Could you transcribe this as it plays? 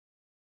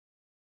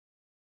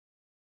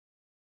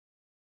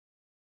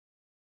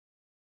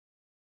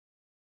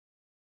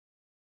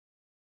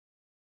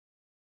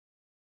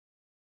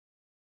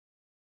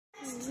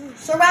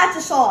Sriracha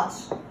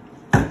sauce.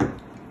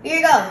 Here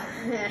you go.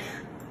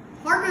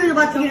 Parker is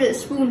about to get a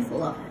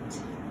spoonful of it.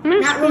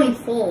 Not really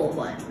full,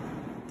 but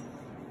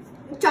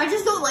I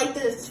just don't like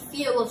this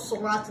feel of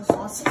sriracha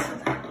sauce.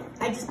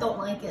 I just don't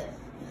like it.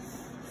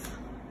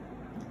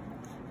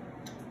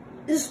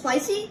 Is it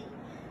spicy?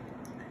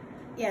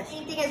 Yes.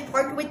 Same thing as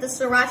Parker with the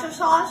sriracha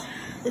sauce.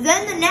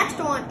 Then the next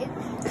one.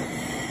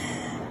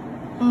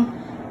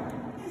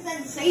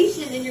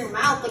 Sensation in your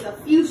mouth like a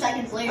few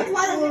seconds later. That's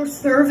why there were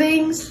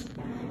servings,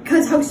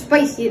 because how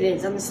spicy it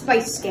is on the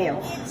spice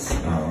scale.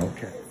 Oh,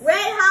 okay. Red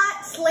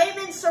hot,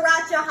 slamming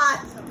sriracha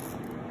hot.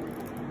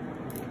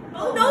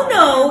 Oh,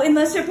 no,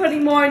 unless you're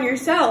putting more on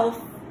yourself.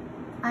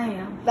 I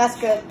am. That's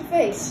good.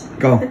 Face.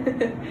 Go.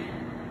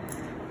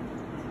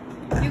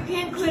 You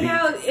can't quit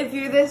out if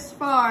you're this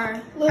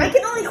far. I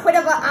can only quit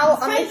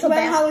out on the Tabasco.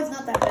 Tabasco. It's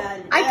not that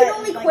bad. I can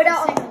only quit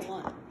out on the second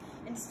one.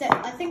 Instead,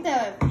 I think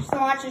the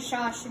sriracha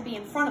sauce should be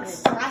in front of it.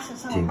 Sriracha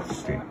sauce.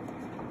 Interesting.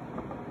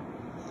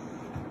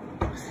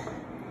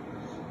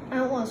 I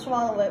don't want to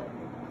swallow it.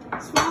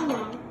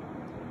 Swallow.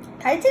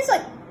 It tastes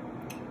like,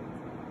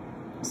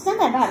 It's not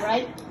that bad,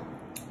 right?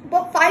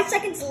 but 5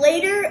 seconds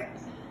later,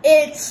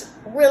 it's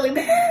really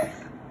bad.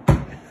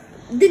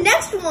 The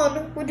next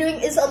one we're doing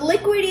is a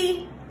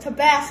liquidy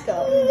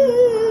Tabasco.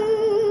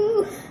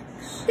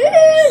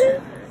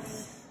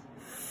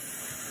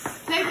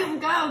 Take him,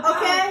 go.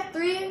 Okay,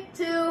 3,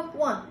 2,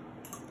 1.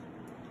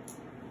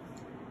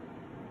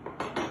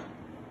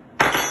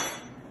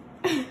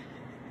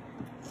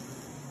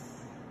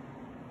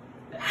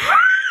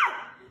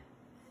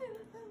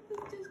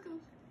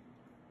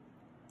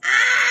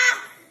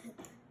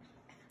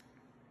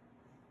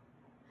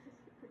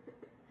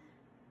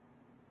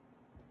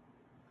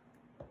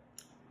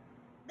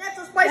 That's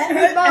a spicy That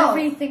hurt meatball.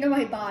 everything in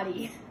my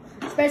body,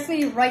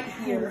 especially right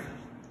here.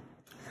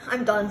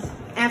 I'm done.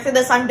 After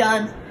this, I'm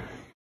done.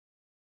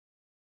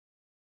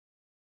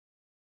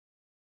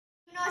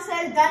 You know, I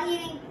said done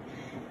eating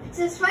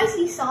the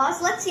spicy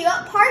sauce. Let's see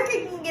what Parker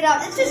can get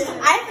out. It's just,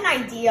 I have an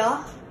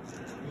idea.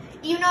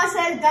 Even though I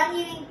said done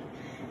eating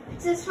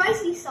the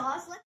spicy sauce.